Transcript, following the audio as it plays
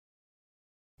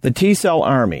The T-Cell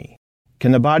Army.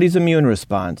 Can the Body's Immune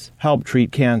Response Help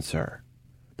Treat Cancer?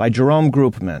 By Jerome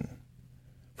Groopman.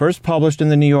 First published in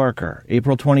The New Yorker,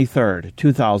 April 23,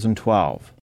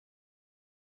 2012.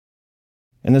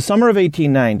 In the summer of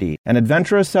 1890, an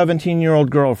adventurous 17-year-old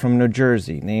girl from New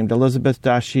Jersey named Elizabeth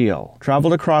Dashiell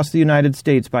traveled across the United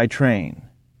States by train.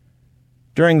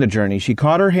 During the journey, she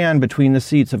caught her hand between the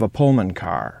seats of a Pullman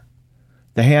car.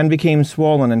 The hand became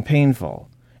swollen and painful,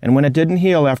 and when it didn't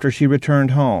heal after she returned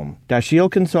home,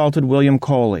 Dashiell consulted William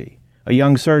Coley, a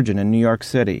young surgeon in New York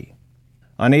City.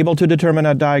 Unable to determine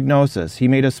a diagnosis, he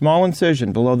made a small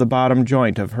incision below the bottom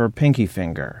joint of her pinky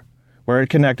finger, where it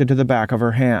connected to the back of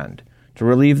her hand, to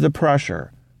relieve the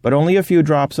pressure, but only a few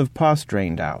drops of pus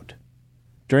drained out.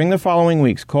 During the following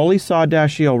weeks, Coley saw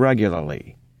Dashiell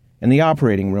regularly. In the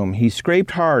operating room, he scraped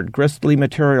hard, gristly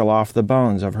material off the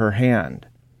bones of her hand,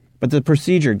 but the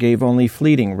procedure gave only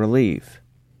fleeting relief.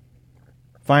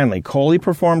 Finally, Coley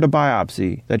performed a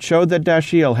biopsy that showed that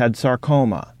Dashiell had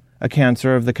sarcoma, a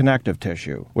cancer of the connective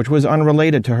tissue, which was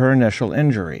unrelated to her initial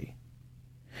injury.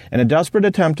 In a desperate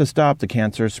attempt to stop the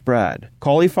cancer's spread,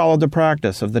 Coley followed the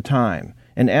practice of the time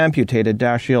and amputated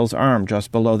Dashiell's arm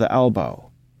just below the elbow.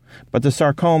 But the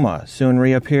sarcoma soon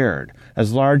reappeared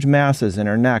as large masses in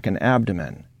her neck and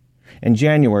abdomen. In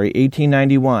January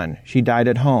 1891, she died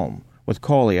at home, with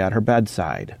Coley at her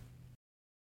bedside.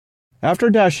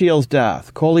 After Dashiell's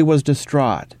death, Coley was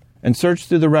distraught and searched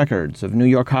through the records of New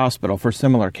York Hospital for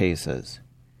similar cases.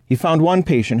 He found one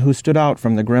patient who stood out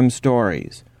from the grim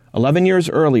stories. 11 years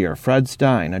earlier, Fred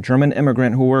Stein, a German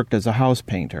immigrant who worked as a house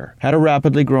painter, had a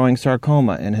rapidly growing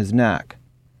sarcoma in his neck.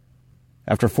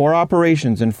 After 4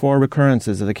 operations and 4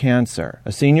 recurrences of the cancer,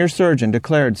 a senior surgeon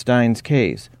declared Stein's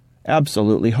case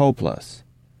absolutely hopeless.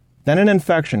 Then an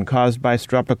infection caused by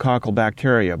streptococcal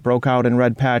bacteria broke out in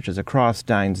red patches across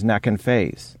Stein's neck and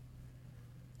face.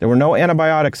 There were no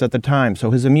antibiotics at the time, so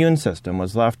his immune system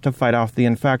was left to fight off the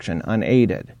infection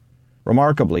unaided.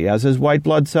 Remarkably, as his white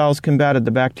blood cells combated the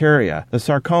bacteria, the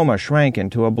sarcoma shrank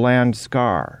into a bland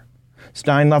scar.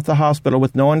 Stein left the hospital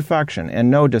with no infection and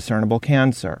no discernible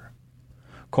cancer.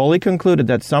 Coley concluded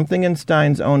that something in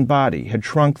Stein's own body had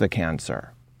shrunk the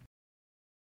cancer.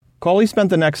 Coley spent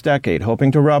the next decade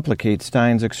hoping to replicate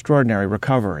Stein's extraordinary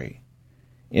recovery.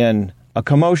 In A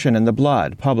Commotion in the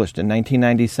Blood, published in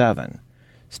 1997,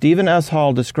 Stephen S.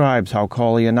 Hall describes how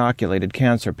Coley inoculated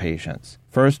cancer patients,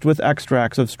 first with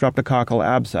extracts of streptococcal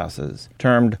abscesses,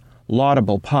 termed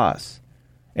laudable pus,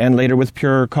 and later with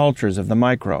purer cultures of the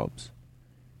microbes.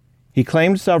 He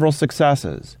claimed several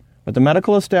successes, but the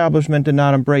medical establishment did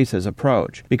not embrace his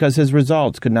approach because his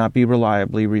results could not be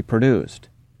reliably reproduced.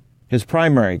 His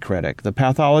primary critic, the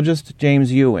pathologist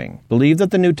James Ewing, believed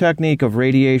that the new technique of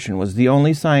radiation was the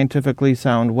only scientifically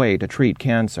sound way to treat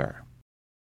cancer.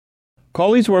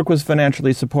 Coley's work was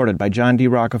financially supported by John D.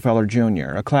 Rockefeller,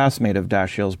 Jr., a classmate of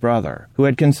Dashiell's brother, who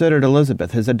had considered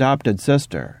Elizabeth his adopted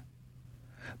sister.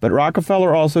 But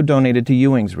Rockefeller also donated to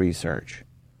Ewing's research.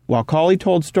 While Coley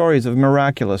told stories of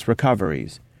miraculous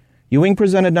recoveries, Ewing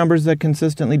presented numbers that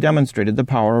consistently demonstrated the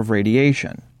power of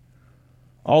radiation.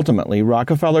 Ultimately,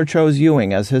 Rockefeller chose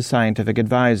Ewing as his scientific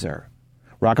advisor.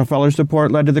 Rockefeller's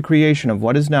support led to the creation of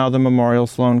what is now the Memorial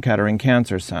Sloan Kettering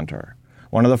Cancer Center,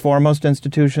 one of the foremost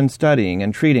institutions studying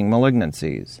and treating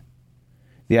malignancies.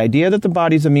 The idea that the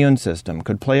body's immune system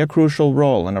could play a crucial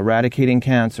role in eradicating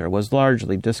cancer was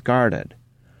largely discarded.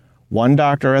 One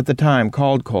doctor at the time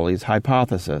called Coley's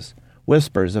hypothesis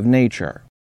whispers of nature.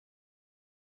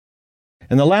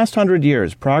 In the last 100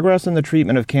 years, progress in the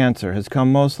treatment of cancer has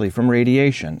come mostly from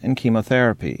radiation and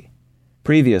chemotherapy.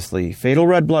 Previously, fatal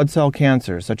red blood cell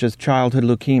cancers such as childhood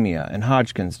leukemia and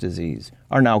Hodgkin's disease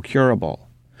are now curable.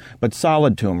 But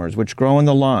solid tumors which grow in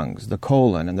the lungs, the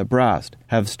colon, and the breast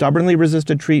have stubbornly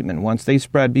resisted treatment once they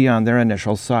spread beyond their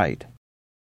initial site.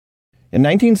 In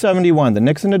 1971, the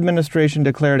Nixon administration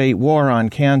declared a war on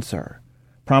cancer,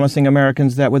 promising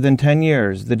Americans that within 10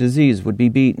 years the disease would be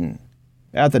beaten.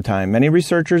 At the time, many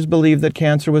researchers believed that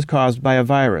cancer was caused by a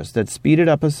virus that speeded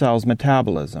up a cell's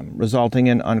metabolism, resulting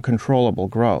in uncontrollable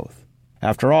growth.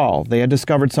 After all, they had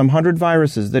discovered some 100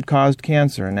 viruses that caused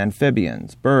cancer in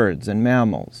amphibians, birds, and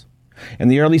mammals. In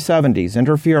the early 70s,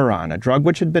 interferon, a drug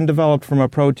which had been developed from a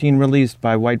protein released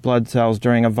by white blood cells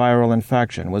during a viral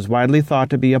infection, was widely thought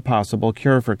to be a possible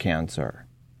cure for cancer.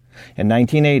 In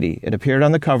 1980, it appeared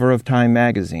on the cover of Time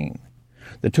magazine.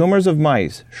 The tumors of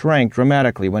mice shrank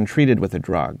dramatically when treated with the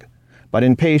drug, but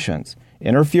in patients,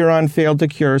 interferon failed to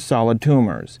cure solid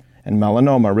tumors, and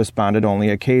melanoma responded only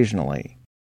occasionally.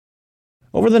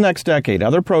 Over the next decade,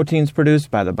 other proteins produced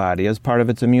by the body as part of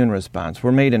its immune response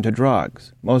were made into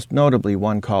drugs, most notably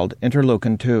one called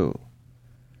interleukin-2.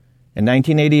 In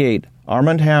 1988,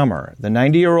 Armand Hammer, the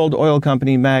 90-year-old oil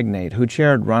company magnate who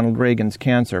chaired Ronald Reagan's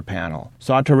cancer panel,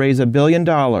 sought to raise $1 billion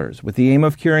with the aim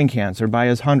of curing cancer by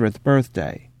his 100th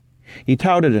birthday. He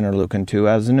touted interleukin-2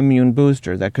 as an immune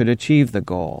booster that could achieve the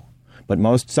goal, but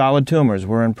most solid tumors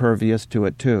were impervious to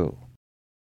it too.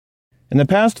 In the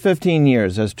past 15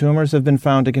 years, as tumors have been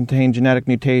found to contain genetic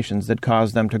mutations that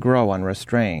cause them to grow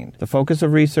unrestrained, the focus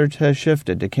of research has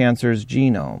shifted to cancer's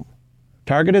genome.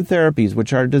 Targeted therapies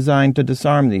which are designed to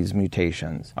disarm these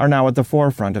mutations are now at the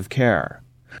forefront of care.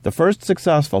 The first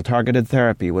successful targeted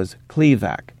therapy was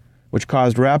Cleevec, which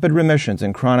caused rapid remissions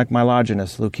in chronic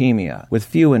myelogenous leukemia with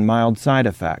few and mild side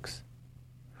effects.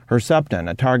 Herceptin,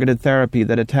 a targeted therapy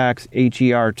that attacks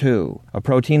HER2, a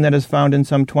protein that is found in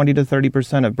some 20 to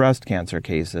 30% of breast cancer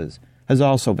cases, has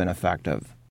also been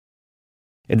effective.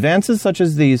 Advances such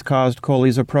as these caused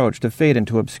Coley's approach to fade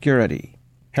into obscurity.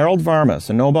 Harold Varmus,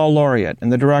 a Nobel laureate and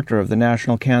the director of the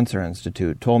National Cancer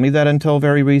Institute, told me that until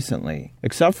very recently,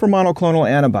 except for monoclonal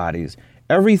antibodies,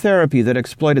 every therapy that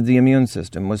exploited the immune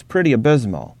system was pretty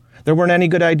abysmal. There weren't any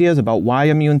good ideas about why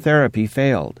immune therapy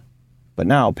failed. But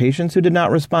now, patients who did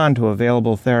not respond to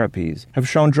available therapies have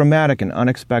shown dramatic and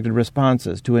unexpected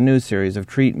responses to a new series of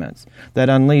treatments that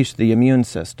unleash the immune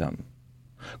system.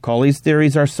 Coley's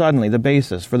theories are suddenly the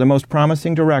basis for the most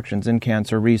promising directions in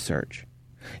cancer research.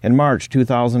 In March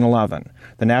 2011,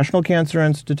 the National Cancer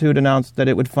Institute announced that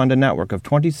it would fund a network of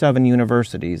 27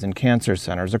 universities and cancer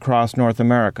centers across North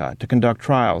America to conduct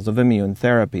trials of immune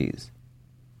therapies.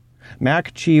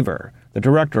 Mac Cheever, the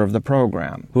director of the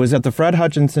program, who is at the Fred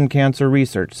Hutchinson Cancer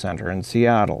Research Center in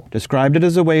Seattle, described it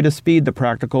as a way to speed the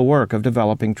practical work of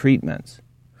developing treatments.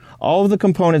 All of the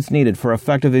components needed for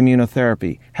effective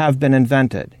immunotherapy have been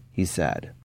invented, he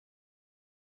said.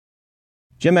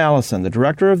 Jim Allison, the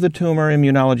director of the Tumor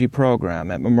Immunology Program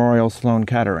at Memorial Sloan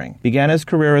Kettering, began his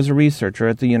career as a researcher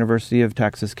at the University of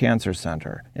Texas Cancer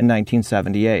Center in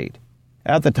 1978.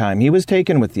 At the time, he was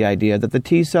taken with the idea that the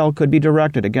T cell could be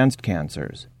directed against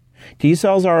cancers. T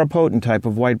cells are a potent type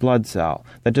of white blood cell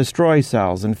that destroy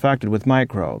cells infected with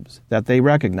microbes that they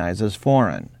recognize as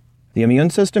foreign. The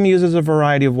immune system uses a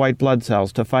variety of white blood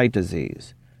cells to fight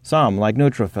disease. Some, like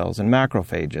neutrophils and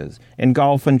macrophages,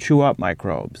 engulf and chew up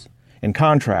microbes. In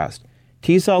contrast,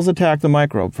 T cells attack the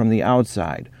microbe from the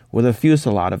outside with a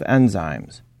fusillade of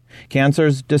enzymes.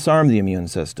 Cancers disarm the immune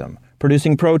system,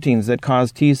 producing proteins that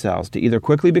cause T cells to either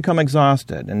quickly become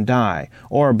exhausted and die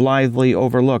or blithely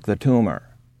overlook the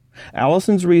tumor.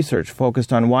 Allison's research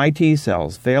focused on why T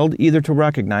cells failed either to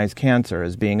recognize cancer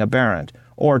as being aberrant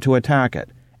or to attack it,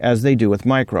 as they do with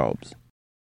microbes.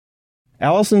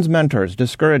 Allison's mentors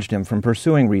discouraged him from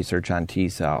pursuing research on T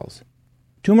cells.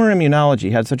 Tumor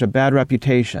immunology had such a bad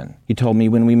reputation, he told me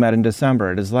when we met in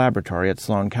December at his laboratory at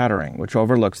Sloan Kettering, which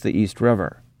overlooks the East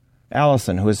River.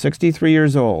 Allison, who is 63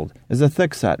 years old, is a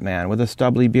thick-set man with a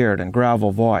stubbly beard and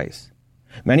gravel voice.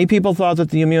 Many people thought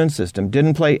that the immune system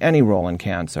didn't play any role in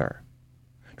cancer.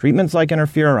 Treatments like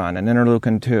interferon and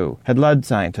interleukin-2 had led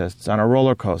scientists on a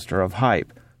roller coaster of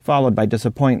hype, followed by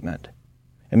disappointment.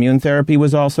 Immune therapy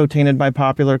was also tainted by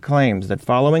popular claims that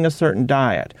following a certain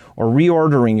diet or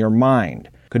reordering your mind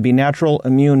could be natural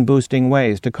immune-boosting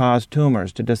ways to cause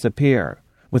tumors to disappear,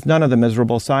 with none of the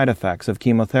miserable side effects of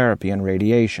chemotherapy and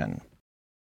radiation.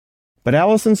 But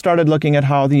Allison started looking at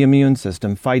how the immune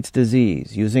system fights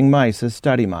disease using mice as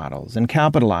study models and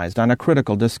capitalized on a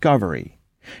critical discovery.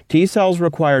 T cells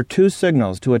require two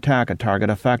signals to attack a target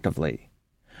effectively.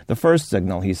 The first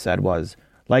signal, he said, was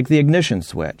like the ignition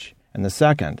switch, and the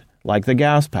second, like the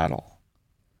gas pedal.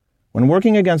 When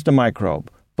working against a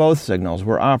microbe, both signals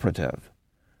were operative.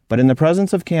 But in the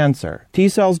presence of cancer, T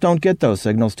cells don't get those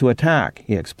signals to attack,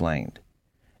 he explained.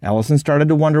 Allison started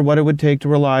to wonder what it would take to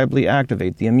reliably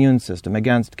activate the immune system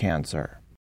against cancer.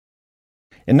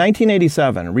 In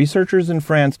 1987, researchers in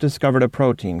France discovered a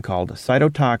protein called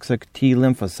cytotoxic T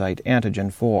lymphocyte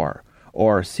antigen 4,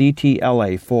 or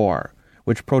CTLA4,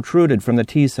 which protruded from the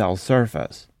T cell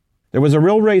surface. There was a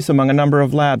real race among a number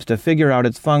of labs to figure out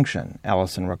its function,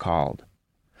 Allison recalled.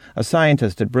 A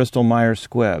scientist at Bristol Myers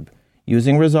Squibb,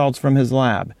 using results from his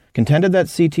lab, contended that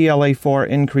CTLA4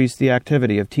 increased the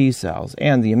activity of T cells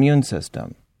and the immune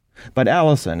system. But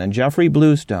Allison and Jeffrey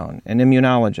Bluestone, an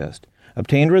immunologist,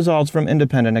 obtained results from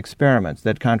independent experiments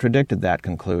that contradicted that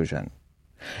conclusion.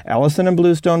 Allison and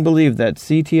Bluestone believed that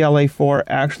CTLA4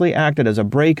 actually acted as a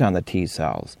brake on the T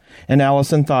cells, and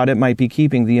Allison thought it might be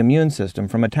keeping the immune system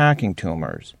from attacking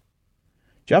tumors.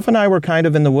 Jeff and I were kind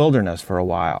of in the wilderness for a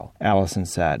while, Allison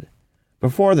said.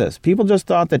 Before this, people just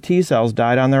thought that T cells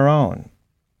died on their own.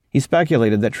 He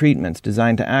speculated that treatments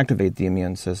designed to activate the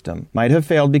immune system might have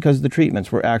failed because the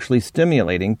treatments were actually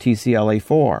stimulating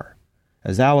TCLA4.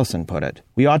 As Allison put it,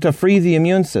 we ought to free the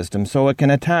immune system so it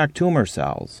can attack tumor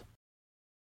cells.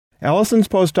 Allison's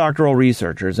postdoctoral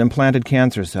researchers implanted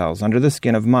cancer cells under the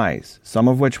skin of mice, some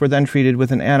of which were then treated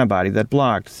with an antibody that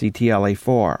blocked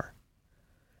CTLA-4.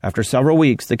 After several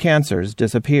weeks, the cancers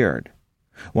disappeared.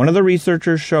 One of the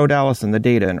researchers showed Allison the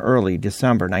data in early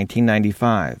December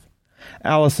 1995.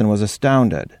 Allison was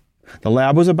astounded. The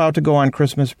lab was about to go on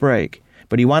Christmas break,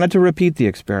 but he wanted to repeat the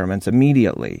experiments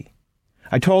immediately.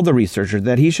 I told the researcher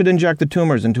that he should inject the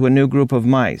tumors into a new group of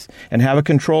mice and have a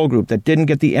control group that didn't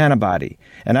get the antibody,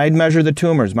 and I'd measure the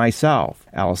tumors myself,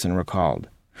 Allison recalled.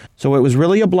 So it was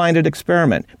really a blinded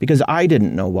experiment because I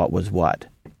didn't know what was what.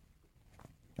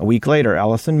 A week later,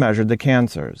 Allison measured the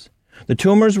cancers. The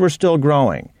tumors were still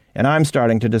growing, and I'm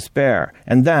starting to despair.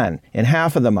 And then, in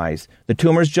half of the mice, the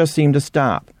tumors just seemed to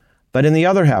stop. But in the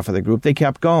other half of the group, they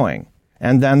kept going.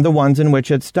 And then the ones in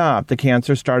which it stopped, the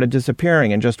cancer started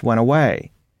disappearing and just went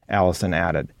away, Allison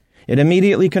added. It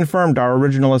immediately confirmed our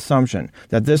original assumption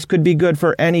that this could be good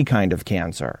for any kind of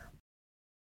cancer.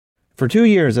 For 2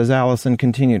 years, as Allison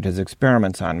continued his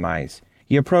experiments on mice,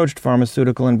 he approached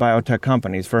pharmaceutical and biotech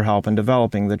companies for help in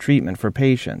developing the treatment for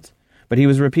patients, but he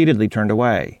was repeatedly turned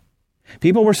away.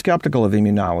 People were skeptical of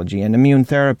immunology and immune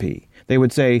therapy. They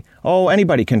would say, "Oh,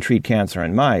 anybody can treat cancer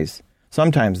in mice."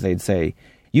 Sometimes they'd say,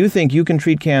 "You think you can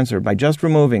treat cancer by just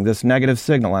removing this negative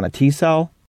signal on a T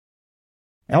cell?"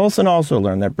 Allison also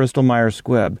learned that Bristol-Myers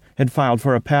Squibb had filed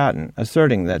for a patent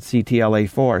asserting that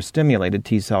CTLA-4 stimulated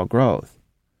T cell growth.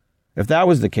 If that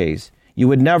was the case, you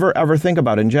would never ever think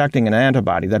about injecting an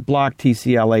antibody that blocked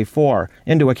TCLA-4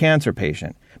 into a cancer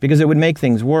patient, because it would make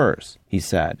things worse, he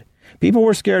said. People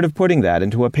were scared of putting that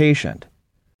into a patient.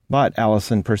 But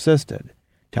Allison persisted,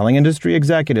 telling industry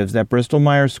executives that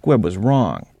Bristol-Myers Squibb was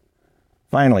wrong.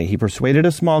 Finally, he persuaded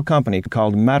a small company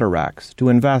called Medarex to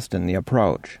invest in the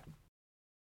approach.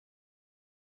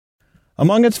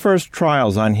 Among its first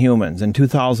trials on humans in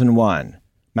 2001,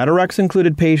 Medarex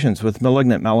included patients with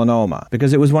malignant melanoma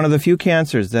because it was one of the few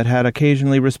cancers that had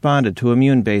occasionally responded to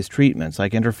immune-based treatments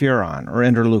like interferon or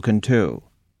interleukin-2.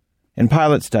 In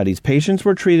pilot studies, patients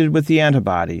were treated with the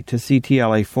antibody to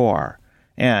CTLA-4,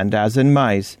 and, as in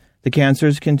mice, the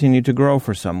cancers continued to grow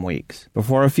for some weeks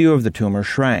before a few of the tumors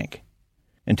shrank.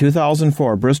 In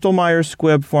 2004, Bristol-Myers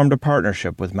Squibb formed a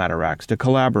partnership with Medarex to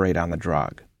collaborate on the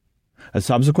drug. A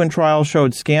subsequent trial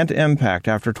showed scant impact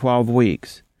after 12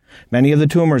 weeks. Many of the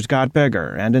tumors got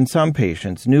bigger, and in some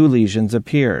patients, new lesions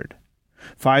appeared.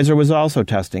 Pfizer was also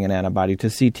testing an antibody to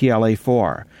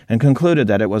CTLA-4 and concluded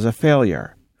that it was a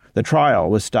failure. The trial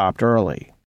was stopped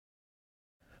early.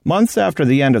 Months after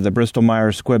the end of the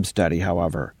Bristol-Myers Squibb study,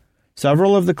 however,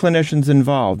 several of the clinicians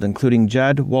involved, including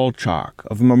Jed Wolchok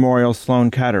of Memorial Sloan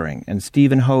Kettering and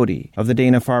Stephen Hody of the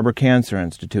Dana-Farber Cancer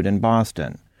Institute in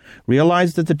Boston,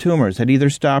 realized that the tumors had either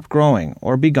stopped growing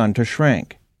or begun to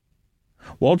shrink.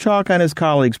 Wolchok and his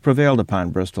colleagues prevailed upon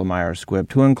Bristol-Myers Squibb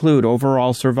to include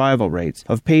overall survival rates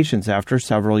of patients after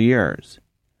several years.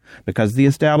 Because the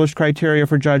established criteria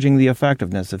for judging the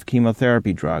effectiveness of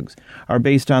chemotherapy drugs are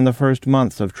based on the first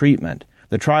months of treatment,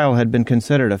 the trial had been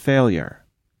considered a failure.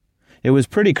 It was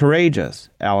pretty courageous,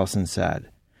 Allison said,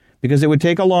 because it would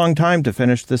take a long time to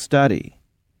finish the study.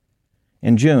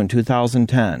 In June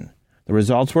 2010, the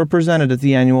results were presented at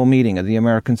the annual meeting of the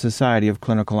American Society of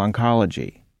Clinical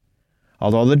Oncology.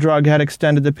 Although the drug had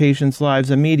extended the patients' lives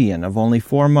a median of only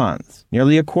 4 months,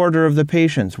 nearly a quarter of the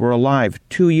patients were alive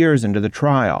 2 years into the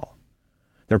trial.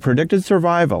 Their predicted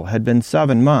survival had been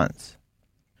 7 months.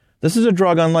 "This is a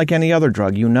drug unlike any other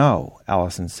drug you know,"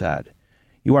 Allison said.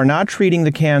 "You are not treating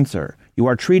the cancer, you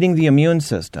are treating the immune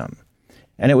system.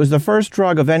 And it was the first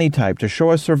drug of any type to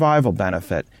show a survival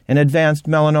benefit in advanced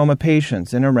melanoma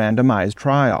patients in a randomized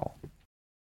trial."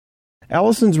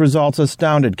 Allison's results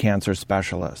astounded cancer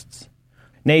specialists.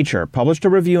 Nature published a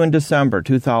review in December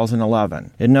 2011.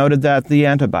 It noted that the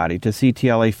antibody to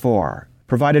CTLA-4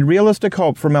 provided realistic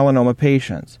hope for melanoma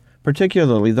patients,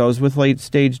 particularly those with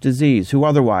late-stage disease who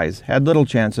otherwise had little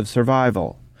chance of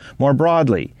survival. More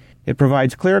broadly, it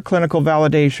provides clear clinical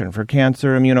validation for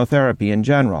cancer immunotherapy in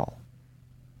general.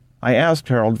 I asked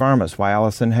Harold Varmus why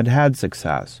Allison had had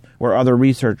success, where other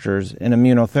researchers in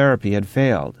immunotherapy had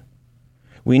failed.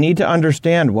 "We need to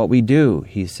understand what we do,"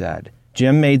 he said.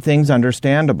 Jim made things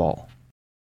understandable.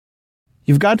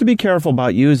 "You've got to be careful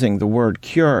about using the word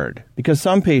cured, because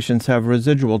some patients have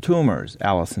residual tumors,"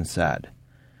 Allison said.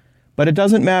 "But it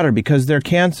doesn't matter because their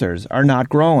cancers are not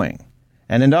growing.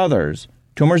 And in others,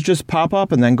 tumors just pop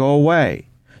up and then go away.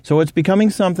 So it's becoming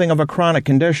something of a chronic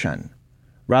condition,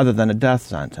 rather than a death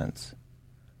sentence."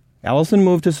 Allison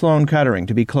moved to Sloan Kettering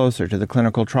to be closer to the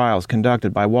clinical trials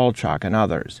conducted by Wolchok and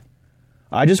others.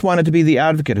 I just wanted to be the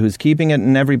advocate who's keeping it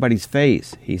in everybody's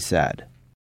face, he said.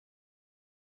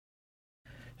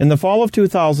 In the fall of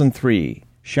 2003,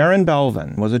 Sharon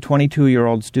Belvin was a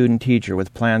 22-year-old student teacher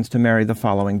with plans to marry the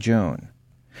following June.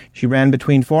 She ran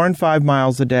between 4 and 5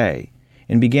 miles a day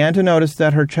and began to notice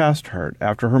that her chest hurt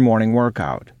after her morning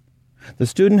workout. The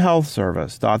Student Health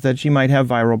Service thought that she might have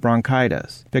viral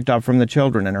bronchitis, picked up from the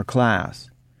children in her class.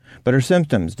 But her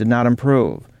symptoms did not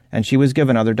improve, and she was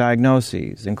given other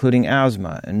diagnoses, including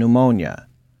asthma and pneumonia.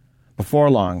 Before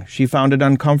long, she found it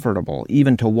uncomfortable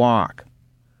even to walk.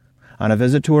 On a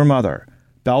visit to her mother,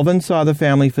 Belvin saw the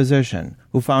family physician,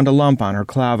 who found a lump on her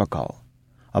clavicle.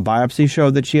 A biopsy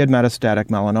showed that she had metastatic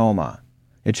melanoma.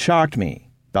 It shocked me,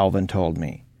 Belvin told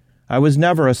me. I was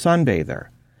never a sunbather,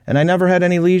 and I never had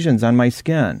any lesions on my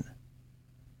skin.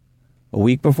 A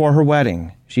week before her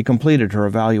wedding, she completed her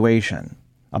evaluation.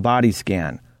 A body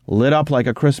scan, lit up like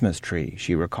a Christmas tree,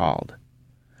 she recalled.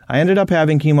 I ended up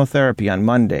having chemotherapy on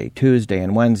Monday, Tuesday,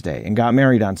 and Wednesday, and got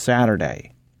married on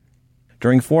Saturday.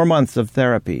 During 4 months of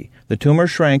therapy, the tumor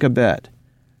shrank a bit.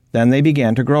 Then they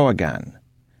began to grow again.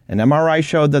 An MRI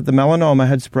showed that the melanoma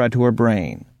had spread to her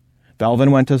brain.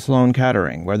 Belvin went to Sloan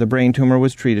Kettering, where the brain tumor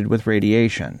was treated with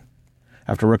radiation.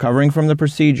 After recovering from the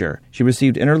procedure, she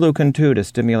received interleukin-2 to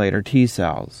stimulate her T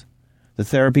cells. The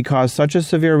therapy caused such a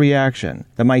severe reaction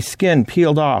that my skin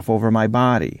peeled off over my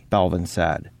body, Belvin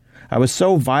said. I was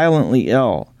so violently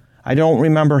ill, I don't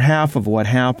remember half of what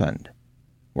happened.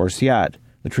 Worse yet,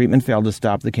 the treatment failed to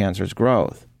stop the cancer's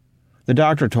growth. The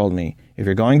doctor told me, if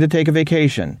you're going to take a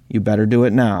vacation, you better do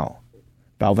it now.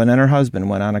 Belvin and her husband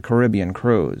went on a Caribbean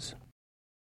cruise.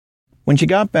 When she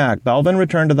got back, Belvin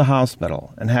returned to the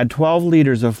hospital and had 12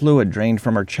 liters of fluid drained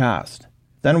from her chest.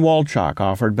 Then Wolchok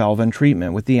offered Belvin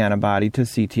treatment with the antibody to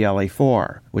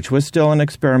CTLA-4, which was still an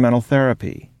experimental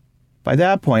therapy. By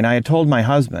that point, I had told my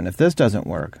husband, if this doesn't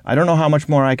work, I don't know how much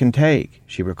more I can take,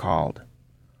 she recalled.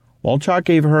 Wolchok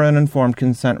gave her an informed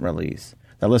consent release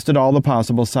that listed all the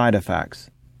possible side effects.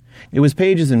 It was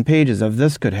pages and pages of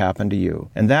this could happen to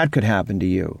you, and that could happen to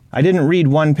you. I didn't read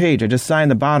one page, I just signed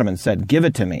the bottom and said, give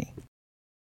it to me.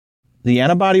 The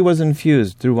antibody was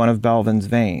infused through one of Belvin's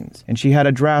veins, and she had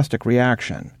a drastic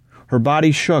reaction. Her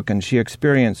body shook and she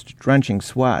experienced drenching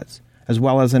sweats, as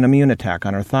well as an immune attack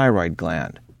on her thyroid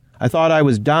gland. I thought I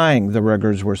was dying, the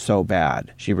rigors were so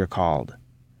bad, she recalled.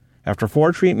 After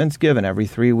 4 treatments given every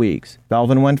 3 weeks,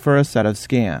 Belvin went for a set of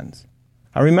scans.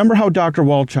 I remember how Dr.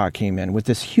 Wolchok came in with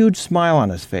this huge smile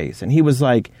on his face, and he was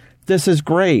like, "This is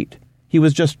great." He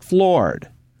was just floored.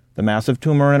 The massive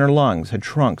tumor in her lungs had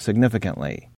shrunk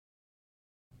significantly.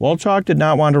 Wolchok did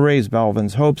not want to raise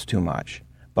Belvin's hopes too much,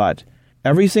 but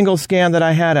every single scan that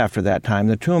I had after that time,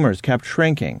 the tumors kept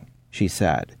shrinking, she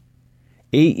said.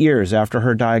 8 years after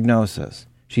her diagnosis,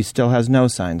 she still has no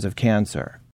signs of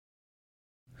cancer.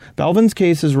 Belvin's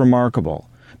case is remarkable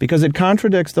because it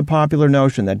contradicts the popular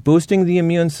notion that boosting the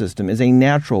immune system is a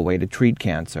natural way to treat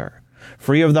cancer,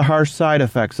 free of the harsh side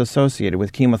effects associated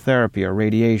with chemotherapy or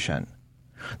radiation.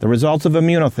 The results of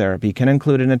immunotherapy can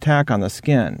include an attack on the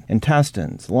skin,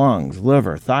 intestines, lungs,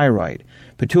 liver, thyroid,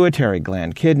 pituitary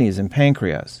gland, kidneys, and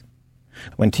pancreas.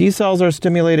 When T cells are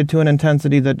stimulated to an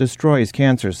intensity that destroys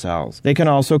cancer cells, they can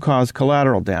also cause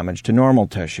collateral damage to normal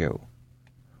tissue.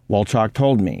 Wolchok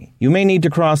told me, "You may need to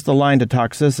cross the line to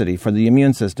toxicity for the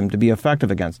immune system to be effective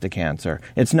against a cancer.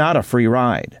 It's not a free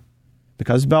ride."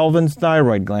 Because Belvin's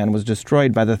thyroid gland was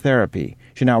destroyed by the therapy,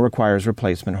 she now requires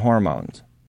replacement hormones.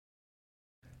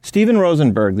 Stephen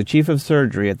Rosenberg, the chief of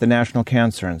surgery at the National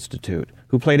Cancer Institute,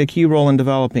 who played a key role in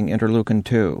developing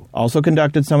interleukin-2, also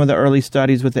conducted some of the early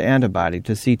studies with the antibody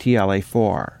to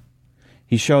CTLA-4.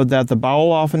 He showed that the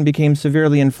bowel often became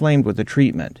severely inflamed with the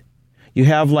treatment. You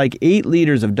have like 8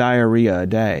 liters of diarrhea a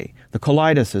day. The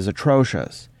colitis is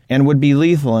atrocious and would be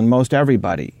lethal in most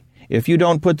everybody. If you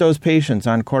don't put those patients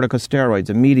on corticosteroids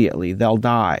immediately, they'll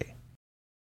die.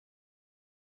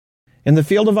 In the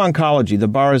field of oncology, the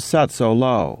bar is set so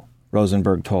low,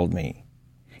 Rosenberg told me.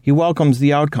 He welcomes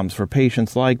the outcomes for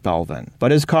patients like Belvin,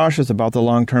 but is cautious about the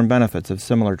long-term benefits of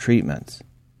similar treatments.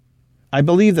 I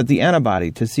believe that the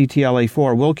antibody to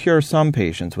CTLA-4 will cure some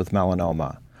patients with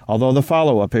melanoma, although the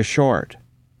follow-up is short.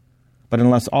 But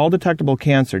unless all detectable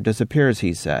cancer disappears,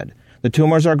 he said, the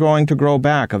tumors are going to grow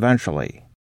back eventually.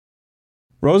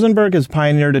 Rosenberg has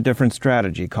pioneered a different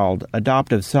strategy called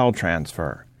adoptive cell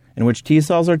transfer, in which T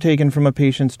cells are taken from a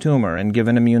patient's tumor and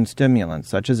given immune stimulants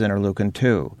such as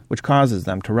interleukin-2, which causes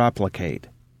them to replicate.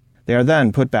 They are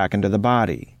then put back into the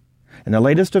body. In the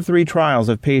latest of 3 trials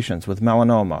of patients with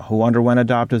melanoma who underwent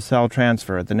adoptive cell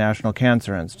transfer at the National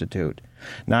Cancer Institute,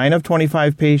 9 of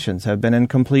 25 patients have been in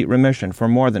complete remission for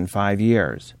more than 5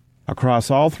 years.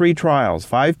 Across all 3 trials,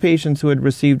 5 patients who had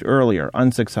received earlier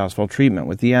unsuccessful treatment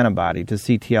with the antibody to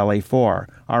CTLA-4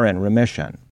 are in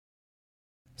remission.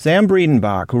 Sam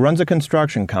Breedenbach, who runs a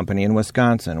construction company in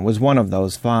Wisconsin, was one of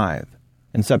those 5.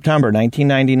 In September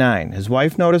 1999, his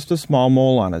wife noticed a small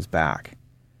mole on his back.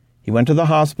 He went to the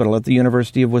hospital at the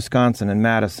University of Wisconsin in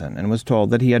Madison and was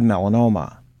told that he had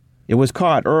melanoma. It was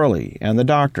caught early, and the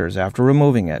doctors, after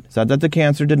removing it, said that the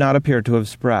cancer did not appear to have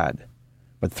spread.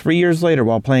 But 3 years later,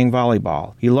 while playing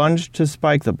volleyball, he lunged to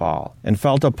spike the ball and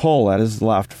felt a pull at his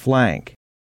left flank.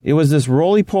 It was this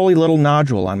roly-poly little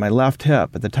nodule on my left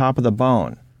hip at the top of the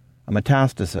bone, a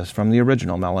metastasis from the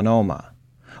original melanoma.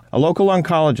 A local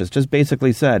oncologist just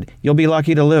basically said, "You'll be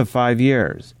lucky to live 5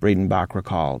 years," Breedenbach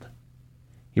recalled.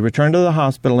 He returned to the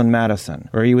hospital in Madison,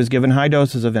 where he was given high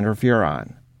doses of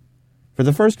interferon. "For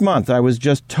the first month, I was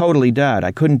just totally dead.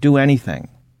 I couldn't do anything."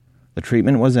 The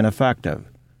treatment was ineffective.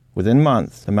 Within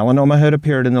months, the melanoma had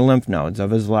appeared in the lymph nodes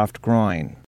of his left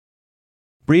groin.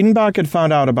 Breedenbach had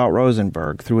found out about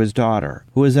Rosenberg through his daughter,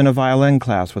 who was in a violin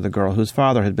class with a girl whose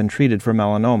father had been treated for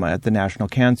melanoma at the National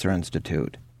Cancer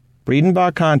Institute.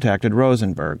 Breedenbach contacted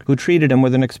Rosenberg, who treated him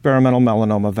with an experimental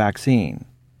melanoma vaccine.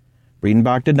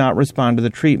 Breedenbach did not respond to the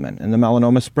treatment, and the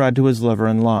melanoma spread to his liver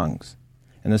and lungs.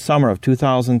 In the summer of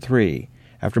 2003,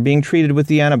 after being treated with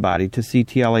the antibody to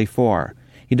CTLA-4,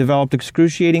 he developed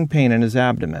excruciating pain in his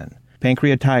abdomen,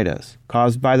 pancreatitis,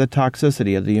 caused by the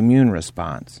toxicity of the immune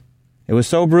response. "It was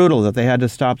so brutal that they had to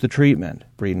stop the treatment,"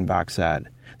 Breedenbach said.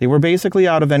 "They were basically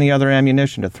out of any other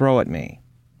ammunition to throw at me."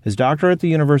 His doctor at the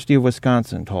University of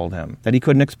Wisconsin told him that he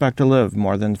couldn't expect to live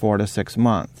more than 4 to 6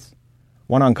 months.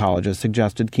 One oncologist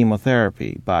suggested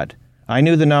chemotherapy, but I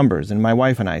knew the numbers, and my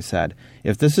wife and I said,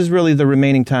 "If this is really the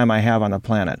remaining time I have on the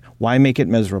planet, why make it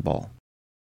miserable?"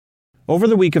 Over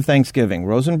the week of Thanksgiving,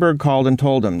 Rosenberg called and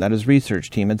told him that his research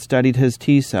team had studied his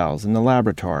T cells in the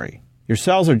laboratory. "Your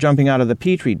cells are jumping out of the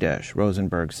petri dish,"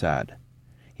 Rosenberg said.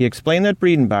 He explained that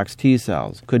Breedenbach's T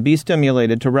cells could be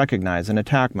stimulated to recognize and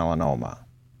attack melanoma.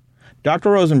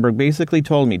 "Dr. Rosenberg basically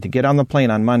told me to get on the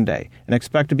plane on Monday and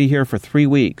expect to be here for 3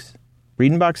 weeks.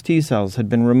 Breedenbach's T cells had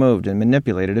been removed and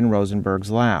manipulated in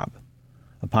Rosenberg's lab.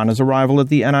 Upon his arrival at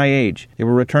the NIH, they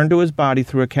were returned to his body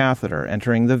through a catheter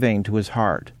entering the vein to his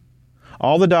heart.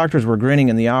 All the doctors were grinning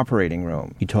in the operating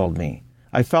room," he told me.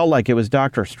 "I felt like it was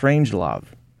Dr.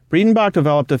 Strangelove." Breedenbach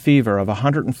developed a fever of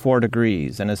 104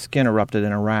 degrees, and his skin erupted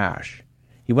in a rash.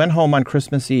 He went home on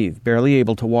Christmas Eve, barely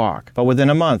able to walk, but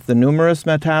within a month the numerous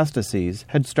metastases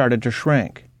had started to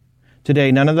shrink.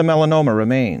 "Today, none of the melanoma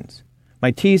remains.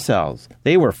 My T cells,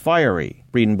 they were fiery,"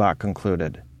 Breedenbach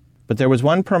concluded. But there was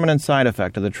one permanent side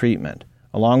effect of the treatment.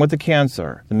 Along with the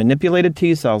cancer, the manipulated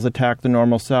T cells attack the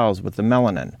normal cells with the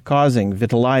melanin, causing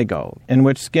vitiligo, in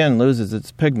which skin loses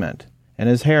its pigment, and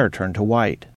his hair turned to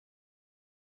white.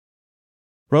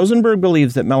 Rosenberg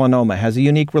believes that melanoma has a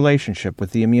unique relationship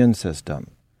with the immune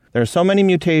system. There are so many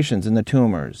mutations in the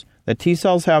tumors that T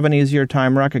cells have an easier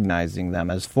time recognizing them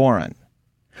as foreign.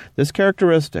 This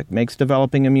characteristic makes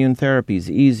developing immune therapies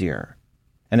easier.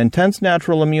 An intense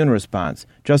natural immune response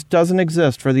just doesn't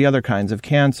exist for the other kinds of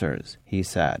cancers, he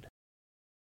said.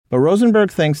 But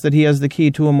Rosenberg thinks that he has the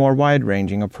key to a more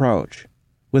wide-ranging approach.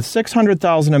 With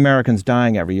 600,000 Americans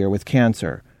dying every year with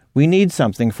cancer, we need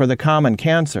something for the common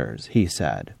cancers, he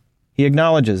said. He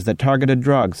acknowledges that targeted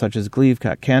drugs such as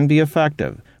Gleevec can be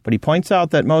effective, but he points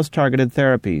out that most targeted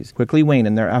therapies quickly wane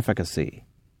in their efficacy.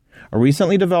 A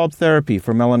recently developed therapy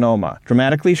for melanoma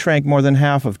dramatically shrank more than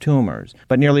half of tumors,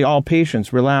 but nearly all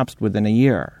patients relapsed within a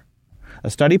year. A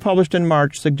study published in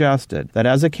March suggested that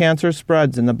as a cancer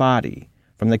spreads in the body,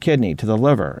 from the kidney to the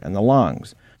liver and the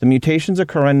lungs, the mutations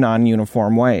occur in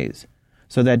non-uniform ways,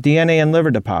 so that DNA in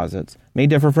liver deposits may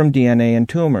differ from DNA in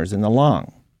tumors in the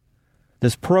lung.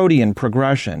 This protean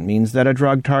progression means that a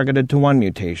drug targeted to one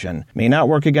mutation may not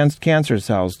work against cancer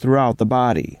cells throughout the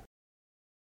body.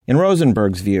 In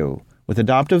Rosenberg's view, with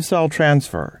adoptive cell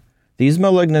transfer, these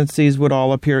malignancies would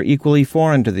all appear equally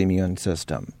foreign to the immune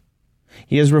system.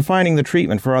 He is refining the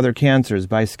treatment for other cancers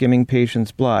by skimming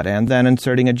patients' blood and then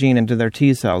inserting a gene into their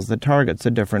T cells that targets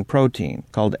a different protein,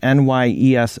 called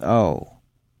NY-ESO.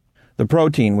 The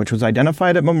protein, which was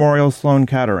identified at Memorial Sloan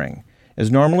Kettering,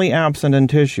 is normally absent in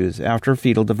tissues after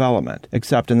fetal development,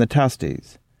 except in the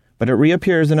testes, but it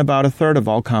reappears in about a third of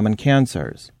all common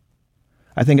cancers.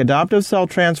 I think adoptive cell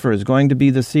transfer is going to be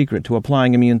the secret to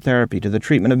applying immune therapy to the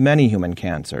treatment of many human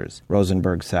cancers,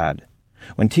 Rosenberg said.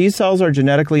 When T cells are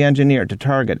genetically engineered to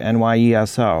target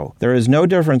NY-ESO, there is no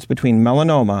difference between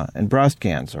melanoma and breast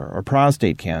cancer or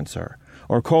prostate cancer,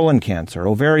 or colon cancer,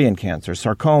 ovarian cancer,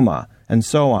 sarcoma, and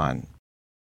so on.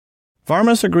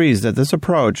 Farmas agrees that this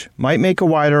approach might make a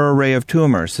wider array of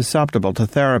tumors susceptible to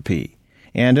therapy,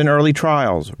 and in early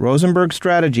trials, Rosenberg's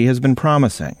strategy has been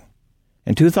promising.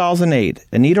 In 2008,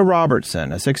 Anita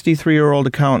Robertson, a 63-year-old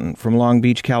accountant from Long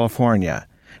Beach, California,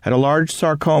 had a large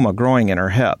sarcoma growing in her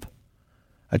hip,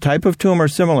 a type of tumor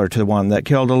similar to the one that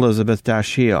killed Elizabeth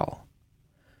Dashiell.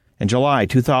 In July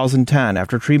 2010,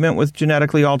 after treatment with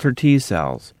genetically altered T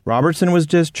cells, Robertson was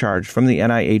discharged from the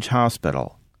NIH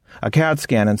hospital. A CAT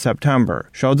scan in September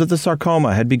showed that the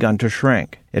sarcoma had begun to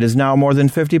shrink. It is now more than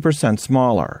 50%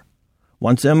 smaller.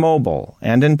 Once immobile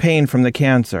and in pain from the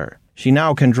cancer, she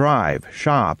now can drive,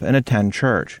 shop, and attend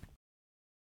church.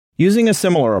 Using a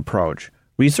similar approach,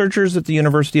 researchers at the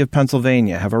University of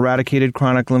Pennsylvania have eradicated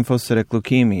chronic lymphocytic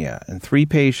leukemia in 3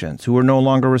 patients who were no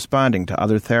longer responding to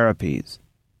other therapies.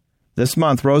 This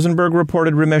month, Rosenberg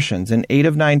reported remissions in 8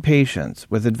 of 9 patients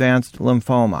with advanced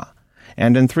lymphoma,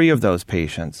 and in 3 of those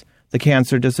patients, the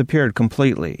cancer disappeared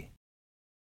completely.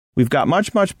 "We've got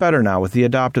much better now with the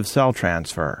adoptive cell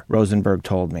transfer," Rosenberg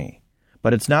told me,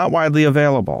 "but it's not widely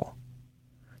available.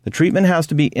 The treatment has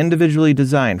to be individually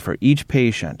designed for each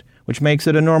patient, which makes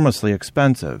it enormously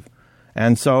expensive,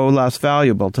 and so less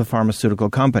valuable to pharmaceutical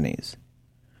companies.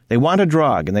 They want a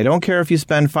drug, and they don't care if you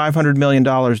spend $500 million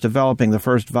developing the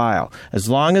first vial, as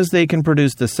long as they can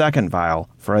produce the second vial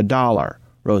for $1,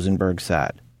 Rosenberg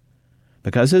said.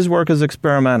 Because his work is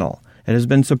experimental, it has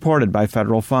been supported by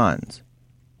federal funds.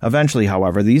 Eventually,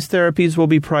 however, these therapies will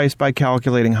be priced by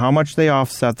calculating how much they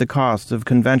offset the costs of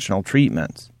conventional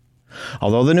treatments.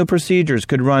 Although the new procedures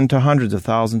could run to hundreds of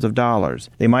thousands of dollars,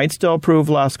 they might still prove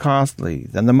less costly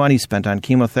than the money spent on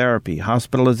chemotherapy,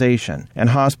 hospitalization, and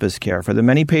hospice care for the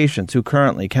many patients who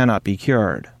currently cannot be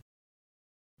cured.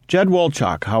 Jed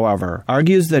Wolchok, however,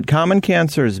 argues that common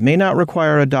cancers may not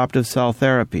require adoptive cell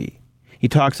therapy. He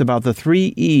talks about the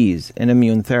 3 E's in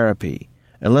immune therapy: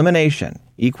 elimination,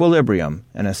 equilibrium,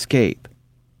 and escape.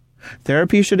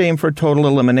 Therapy should aim for total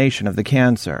elimination of the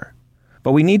cancer.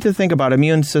 But we need to think about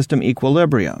immune system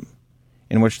equilibrium,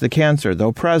 in which the cancer,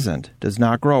 though present, does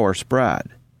not grow or spread.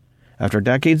 After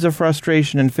decades of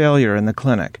frustration and failure in the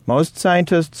clinic, most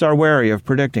scientists are wary of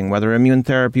predicting whether immune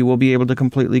therapy will be able to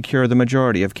completely cure the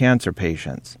majority of cancer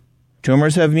patients.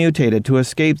 Tumors have mutated to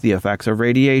escape the effects of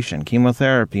radiation,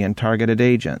 chemotherapy, and targeted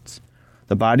agents.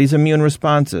 The body's immune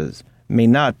responses may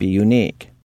not be unique.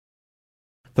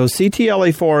 Though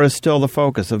CTLA-4 is still the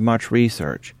focus of much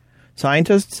research,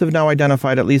 scientists have now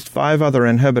identified at least 5 other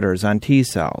inhibitors on T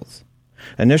cells.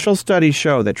 Initial studies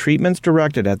show that treatments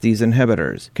directed at these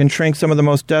inhibitors can shrink some of the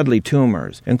most deadly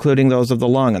tumors, including those of the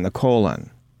lung and the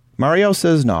colon. Mario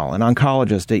Cisnol, an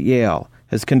oncologist at Yale,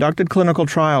 has conducted clinical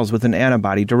trials with an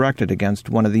antibody directed against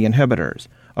one of the inhibitors,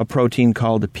 a protein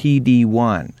called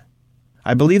PD-1.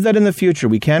 "I believe that in the future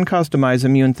we can customize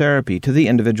immune therapy to the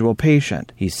individual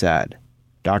patient," he said.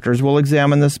 "Doctors will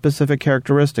examine the specific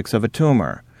characteristics of a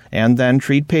tumor, and then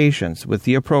treat patients with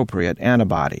the appropriate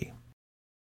antibody."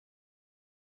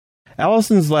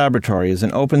 Allison's laboratory is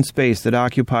an open space that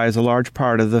occupies a large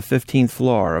part of the 15th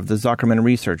floor of the Zuckerman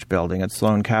Research Building at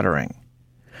Sloan Kettering.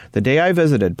 The day I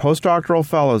visited, postdoctoral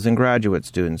fellows and graduate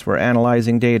students were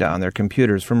analyzing data on their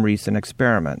computers from recent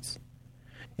experiments.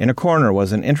 In a corner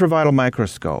was an intravital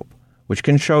microscope, which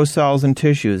can show cells and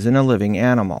tissues in a living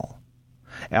animal.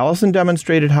 Allison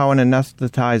demonstrated how an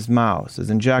anesthetized mouse is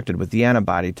injected with the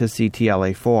antibody to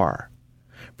CTLA-4.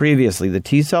 Previously, the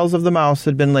T cells of the mouse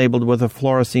had been labeled with a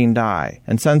fluorescein dye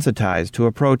and sensitized to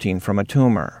a protein from a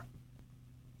tumor.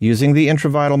 Using the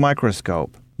intravital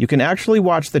microscope, you can actually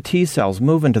watch the T cells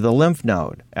move into the lymph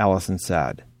node, Allison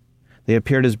said. They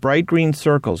appeared as bright green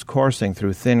circles coursing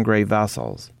through thin gray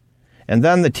vessels. And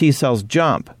then the T cells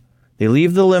jump. They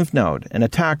leave the lymph node and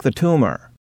attack the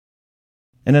tumor.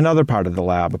 In another part of the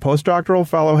lab, a postdoctoral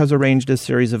fellow has arranged a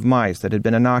series of mice that had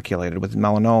been inoculated with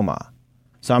melanoma.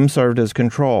 Some served as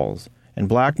controls, and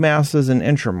black masses an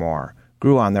inch or more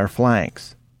grew on their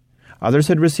flanks. Others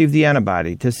had received the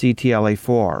antibody to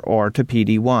CTLA-4 or to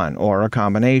PD-1 or a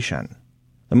combination.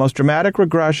 The most dramatic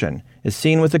regression is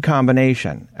seen with the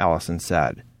combination, Allison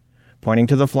said, pointing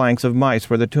to the flanks of mice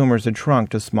where the tumors had shrunk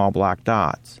to small black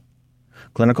dots.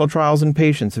 Clinical trials in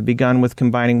patients have begun with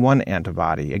combining one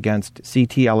antibody against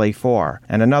CTLA-4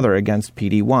 and another against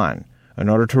PD-1 in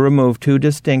order to remove 2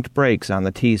 distinct breaks on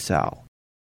the T cell.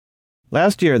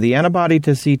 Last year, the antibody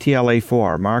to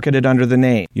CTLA-4, marketed under the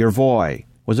name Yervoy,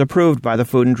 was approved by the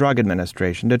Food and Drug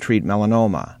Administration to treat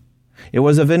melanoma. It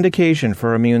was a vindication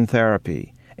for immune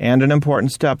therapy and an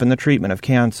important step in the treatment of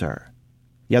cancer.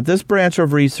 Yet this branch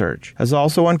of research has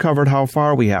also uncovered how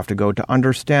far we have to go to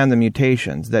understand the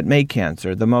mutations that make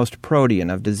cancer the most protean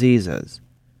of diseases.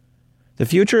 The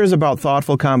future is about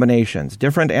thoughtful combinations,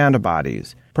 different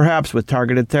antibodies, perhaps with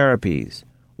targeted therapies,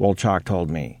 Wolchok told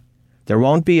me. There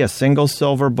won't be a single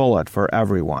silver bullet for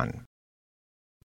everyone.